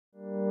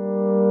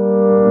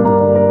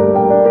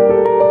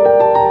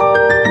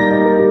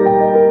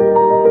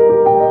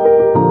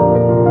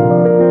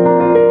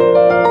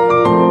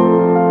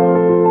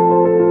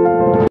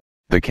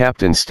The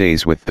captain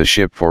stays with the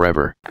ship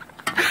forever.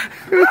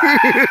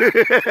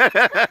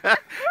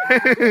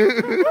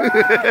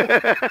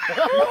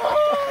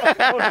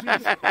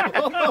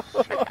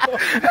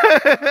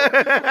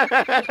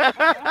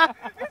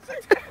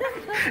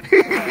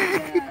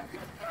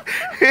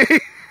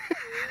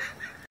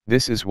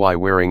 This is why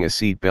wearing a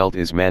seat belt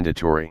is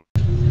mandatory.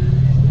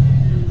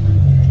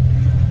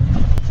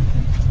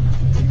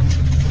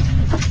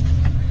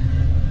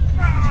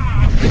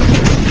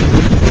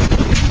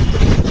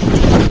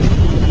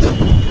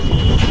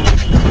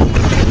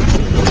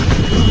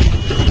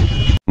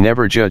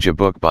 Never judge a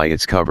book by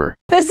its cover.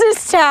 This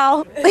is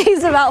Tao.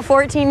 He's about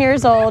 14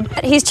 years old.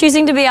 He's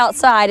choosing to be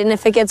outside, and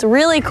if it gets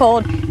really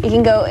cold, he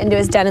can go into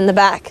his den in the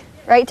back.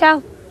 Right,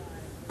 Tao?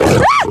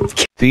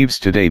 Thieves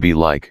today be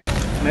like.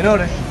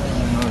 Menores.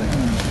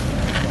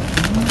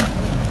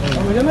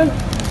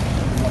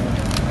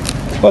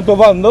 ¿Cuántos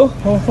van, dos?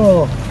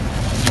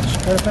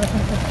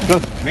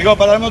 Amigo,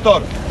 para el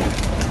motor.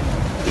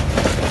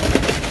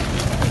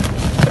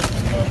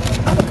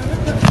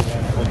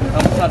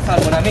 Vamos, sal,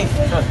 mon ami.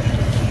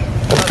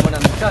 Sal, mon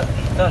ami, sal.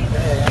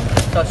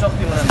 Sal,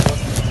 sorti, mon ami.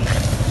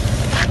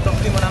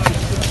 Sorti, mon ami.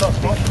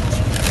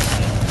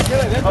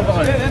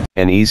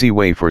 An easy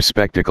way for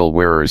spectacle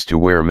wearers to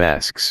wear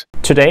masks.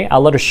 Today, I'd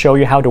like to show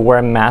you how to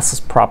wear masks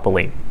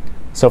properly.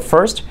 So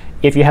first,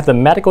 if you have the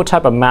medical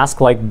type of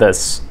mask like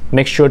this,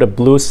 make sure the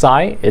blue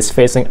side is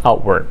facing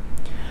outward.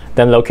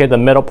 Then locate the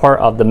middle part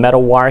of the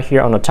metal wire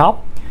here on the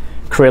top.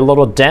 Create a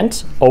little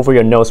dent over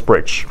your nose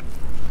bridge.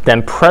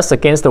 Then press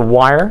against the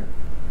wire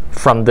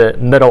from the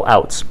middle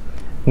out.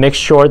 Make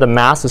sure the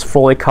mask is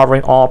fully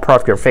covering all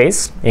part of your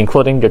face,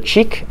 including your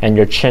cheek and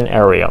your chin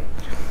area.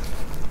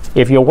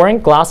 If you're wearing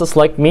glasses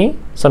like me,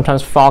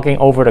 sometimes fogging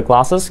over the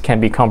glasses can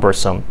be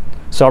cumbersome.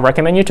 So I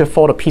recommend you to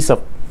fold a piece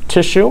of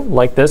tissue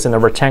like this in a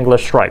rectangular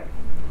stripe.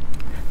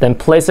 Then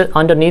place it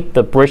underneath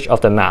the bridge of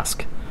the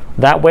mask.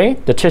 That way,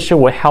 the tissue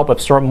will help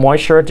absorb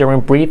moisture during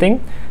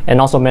breathing and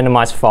also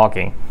minimize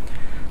fogging.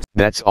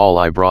 That's all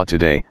I brought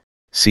today.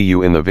 See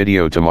you in the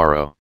video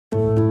tomorrow.